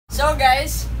So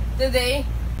guys, today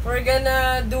we're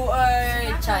gonna do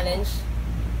a challenge.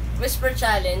 Whisper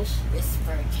challenge.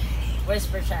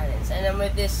 Whisper challenge. And I'm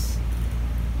with this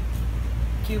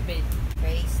Cupid.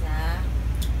 Phrase na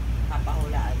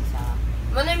papahulaan sa...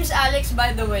 My name is Alex,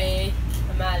 by the way.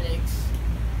 I'm Alex.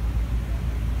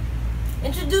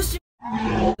 Introduce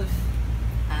yourself.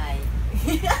 Hi.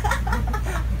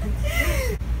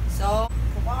 So,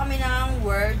 kukuha kami ng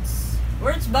words.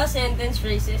 Words ba? Sentence,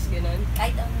 phrases, ganun?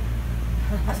 Kahit ano.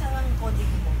 Asa lang coding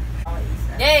mo? Okay,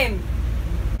 isa. Game!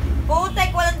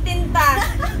 Putek, walang tinta!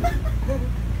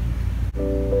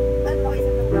 Ano kayo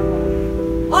sa programa?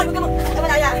 Oh,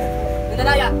 magkamalaya!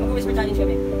 Magkamalaya! Mag-whisper challenge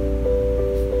kami.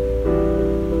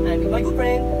 I'm with my good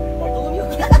friend, Bartholomew.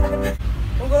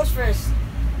 Who goes first?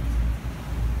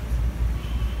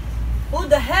 Who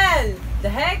the hell?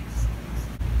 The heck?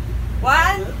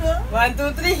 1,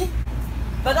 2, 3.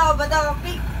 Bataw,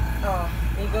 pick. Oh,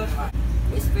 he goes.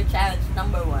 Whisper challenge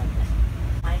number 1.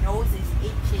 My nose is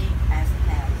itching as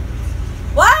hell.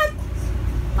 What?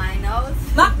 My nose?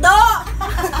 Macdo!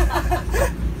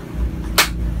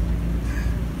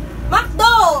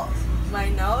 Macdo! My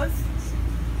nose?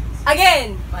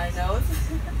 Again! My nose?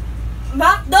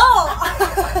 Macdo!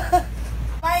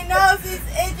 My nose is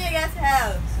itching as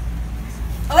hell.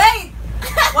 Wait!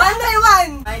 One by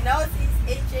one! My nose is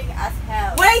itching as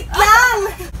hell. Wait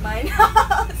lang! My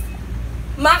nose?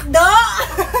 Macdo!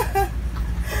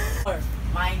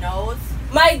 My nose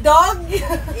My dog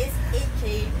is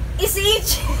itching. is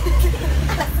itchy.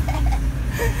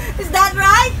 Is that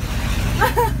right?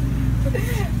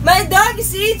 My dog is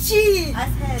itchy.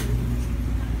 As hell.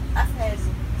 As hell.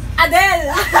 Adele.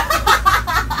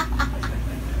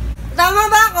 Tama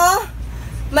ba ako?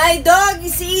 My dog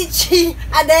is itchy.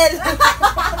 Adele.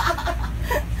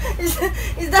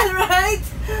 Is that right?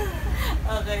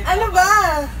 Okay. Ano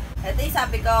ba? Ito yung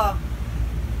sabi ko.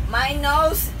 My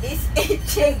nose is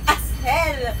itching as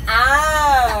hell.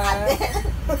 Ah.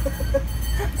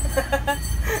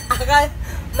 Akal,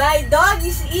 my dog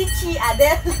is itchy.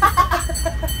 Adele.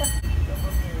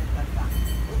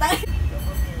 Utay.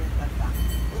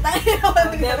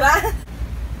 Diba?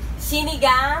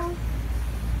 Sinigang.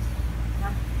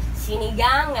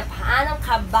 Sinigang na paa ng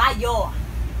kabayo.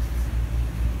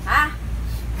 Ha?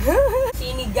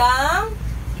 Sinigang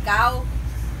Ikaw?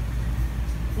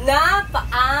 na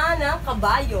paa ng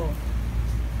kabayo.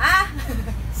 Ha?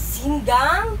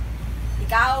 Sinigang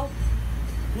Ikaw?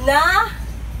 na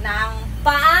Nang...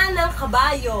 paa ng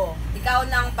kabayo. Ikaw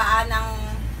ng paa ng...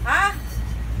 Ha?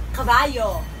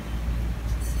 Kabayo.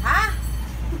 Ha?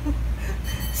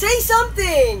 Say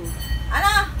something!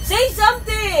 Ano? Say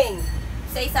something!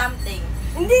 Say something.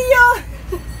 Hindi yun!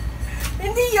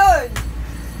 Hindi yun!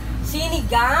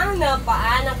 Sinigang na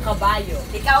paa ng kabayo.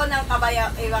 Ikaw ng kabayo...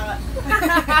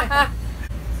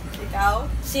 Ikaw?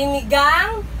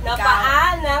 Sinigang na Ikaw.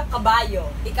 paa ng kabayo.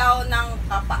 Ikaw ng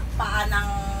paa ng...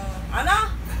 Ano?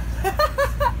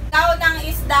 Ikaw ng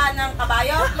isda ng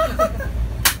kabayo?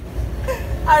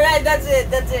 Alright, that's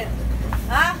it. That's it.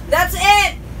 Ha? That's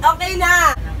it! Okay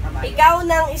na! Ng kabayo. Ikaw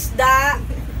ng isda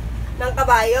ng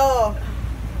kabayo.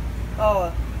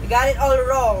 Oh, you got it all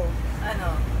wrong.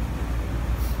 Ano?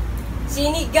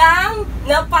 Sinigang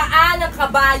na paa ng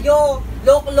kabayo.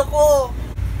 Loko-loko.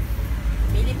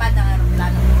 Milipad ang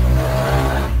aeroplano.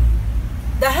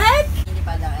 The heck?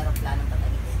 Milipad ang aeroplano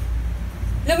patagilid.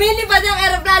 Lumilipad ang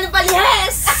aeroplano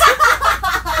palihes!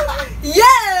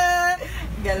 Yeah!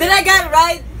 Did I get it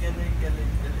right? Galing.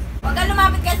 Huwag ka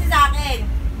lumapit kasi sa akin.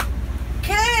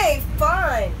 Okay,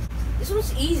 fine. This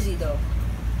one's easy though.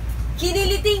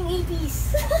 Kiniliting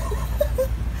ipis.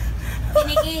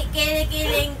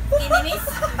 Kinikiling, kinimis.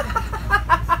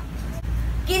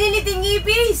 Kiniliting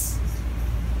ipis.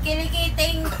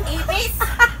 Kinikiting ipis.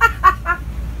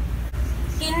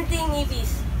 Kiniting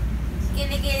ipis.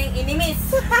 Kinikiling inimis.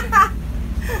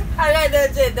 Alright,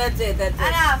 that's it.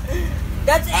 Ano?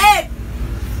 That's it!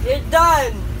 You're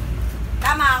done.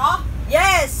 Tama ako?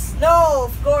 Yes! No,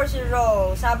 of course you're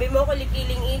wrong. Sabi mo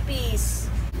kulikiling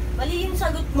ipis. Mali yung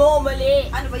sagot mo,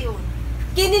 mali. Ano ba yun?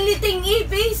 Kiniliting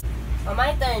ipis. Oh,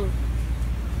 my turn.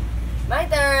 My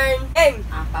turn. Game.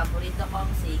 Ang paborito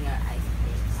kong singer ay si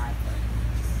James Arthur.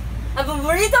 Ang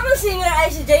paborito kong singer ay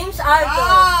si James Arthur.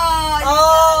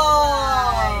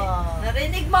 Oh!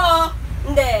 Narinig mo?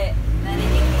 Hindi.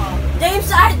 Narinig mo? James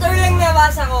Arthur lang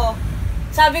nabasa ko.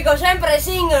 Sabi ko, syempre,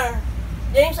 singer.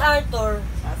 James Arthur.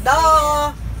 Duh!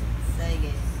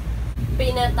 Sige.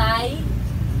 Pinatay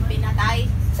Pinatay?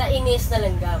 sa inis na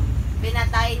langgam.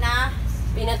 Pinatay na?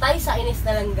 Pinatay sa inis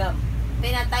na langgam.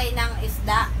 Pinatay ng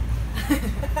isda?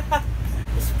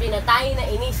 Is pinatay na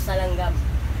inis sa langgam.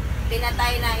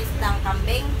 Pinatay na isdang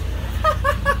kambing?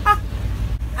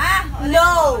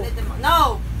 No! Ulitin mo. No!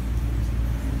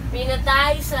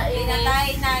 Pinatay sa inis Pinatay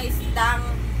na isdang...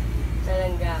 na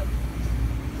langgam.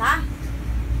 Ha?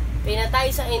 Pinatay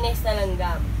sa inis na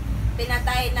langgam.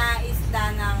 Pinatay na isda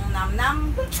ng namnam.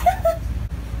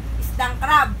 Isdang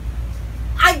crab.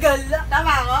 Ay, gala!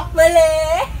 Tama ako? Mali!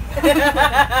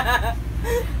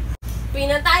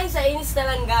 Pinatay sa inis na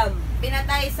langgam.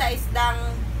 Pinatay sa isdang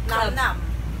namnam.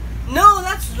 No,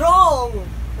 that's wrong!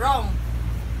 Wrong.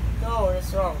 No, that's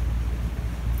wrong.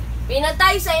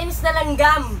 Pinatay sa inis na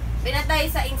langgam. Pinatay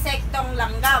sa insektong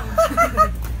langgam.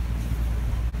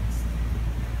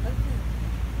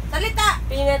 Salita!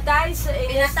 Pinatay sa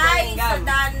inis Pinatay na sa langgam.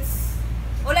 dance.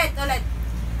 Ulit.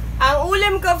 Ang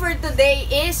ulam ko for today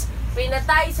is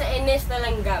pinatay sa inis na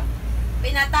langgam.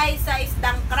 Pinatay sa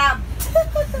isdang crab.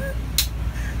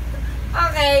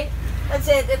 Okay, that's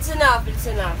it. It's enough.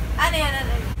 Ano yan?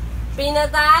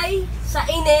 Pinatay sa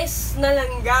inis na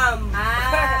langgam.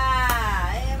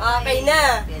 Okay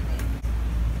na.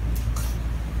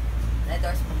 Red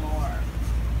doors for more.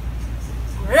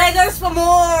 Red doors for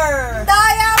more!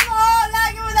 Daya mo!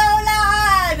 Lagi mo na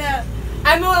hulaan!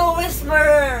 I'm a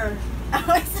whisperer.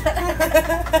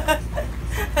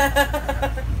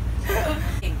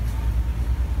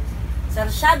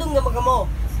 Sarsyadong gamagamo.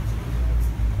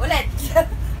 Ulit.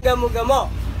 Gamo-gamo.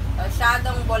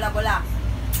 Masyadong bola-bola.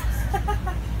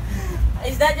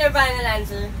 Is that your final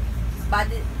answer?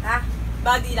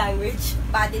 Body language.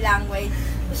 Body language.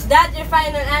 Is that your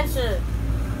final answer?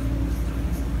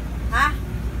 Ha?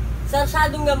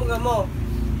 Sarsyadong gamo-gamo.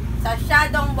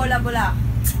 Masyadong bola-bola.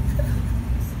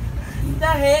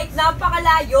 The heck?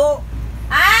 Napakalayo.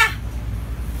 Ha?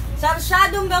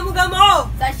 Sarsyadong gamo-gamo.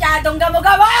 Masyadong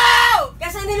gamo-gamo!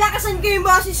 Kasi nilakasan ko yung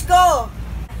boses ko.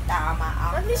 Tama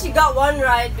ako. At least you got one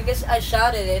right because I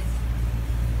shouted it.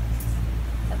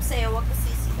 Sabi sa'yo, huwag ka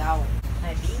sisigaw.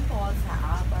 May pimples sa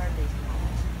upper lip mo.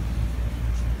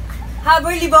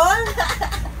 Haberly ball?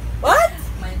 What?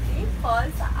 May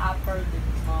pimples sa upper lip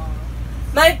mo.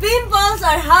 My pimples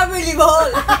are Haberly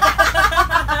ball.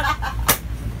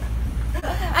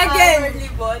 Again.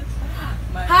 Haberly ball.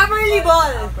 May Haberly pimples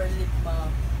ball. sa upper lip mo.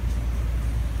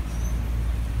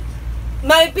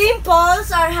 My pimples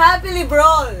are happily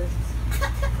brawl.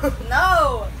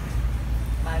 No!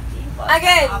 May pimples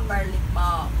Again. sa upper lip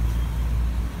mo.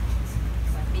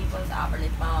 May pimples sa upper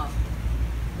lip mo.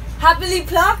 Happily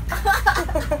pluck?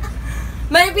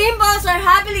 My pimples are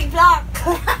happily pluck.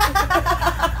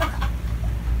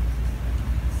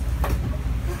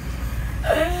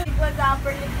 Pimples sa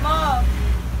upper lip mo.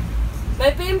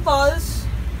 My pimples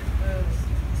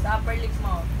Sa upper lip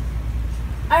mo.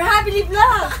 are happily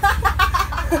pluck.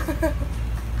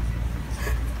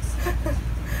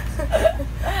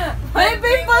 My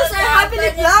pimples are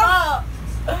happily pluck.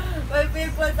 May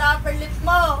pimples sa upper lip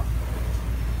mo.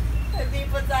 May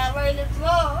pimples sa upper lip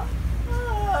mo.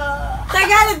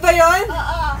 Tagalog ba yun?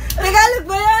 Oo. Tagalog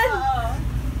ba yun? Oo.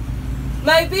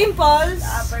 My pimples.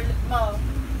 Sa upper lip mo.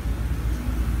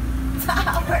 Sa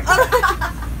upper lip.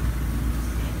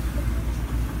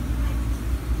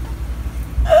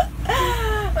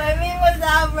 May pimples sa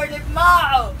upper lip mo.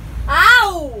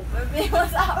 Ow! May pimples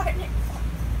sa upper lip mo.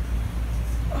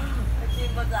 May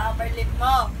pimples sa upper lip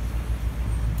mo.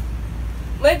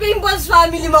 My pimples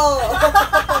family mo.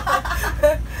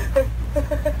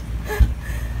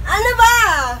 Ano ba?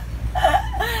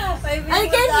 May I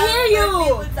pimples can't sa- hear you. May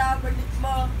pimples sa upper lip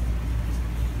mo.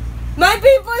 My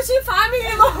pimples yung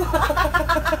family mo.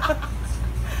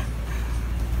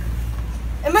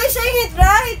 Am I saying it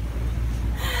right?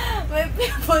 May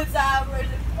pimples sa upper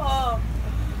lip mo.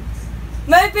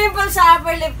 May pimples sa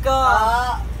upper lip ko.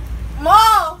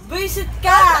 Mo! Visit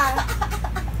ka.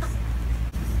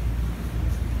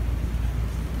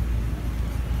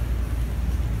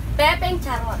 Pepeng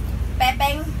charot.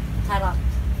 Pepeng. Charot.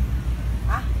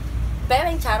 Ha?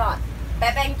 Pepeng charot.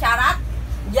 Pepeng charat?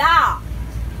 Yeah.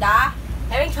 Da?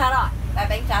 Pepeng charot.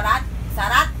 Pepeng charat?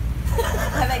 Sarat?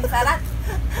 Pepeng sarat?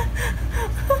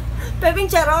 Pepeng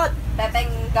charot. Pepeng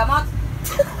gamot?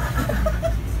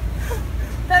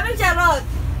 Pepeng charot.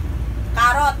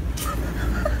 Karot?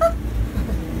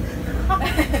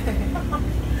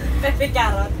 Pepeng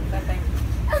charot. Pepeng.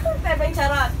 Pepeng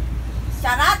charot.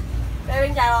 Charat?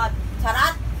 Pepeng charot.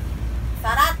 Charat?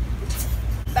 Sarat?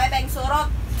 Pepeng surot?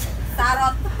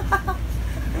 Sarot?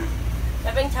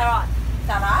 Pepeng charot.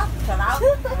 Charat? Charaut?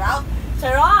 Rout?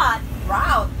 Charot.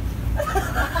 Rout?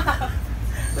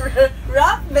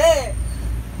 Rap be.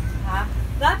 Ha?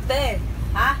 Rap be.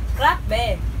 Ha? Rap be.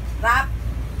 Rap?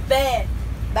 Be.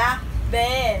 Ba? Be.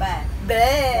 Be. Be.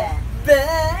 Be.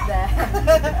 Be.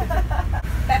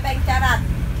 Pepeng charat?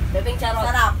 Pepeng charot.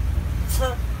 Sarap?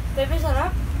 Pepe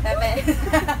sarap? Pepe.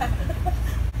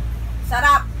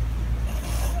 Sarap.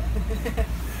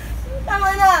 Tama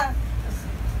na.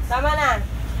 Tama na.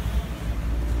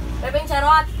 Pepeng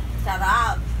charot.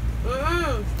 Sarap.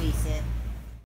 Mm. Visit.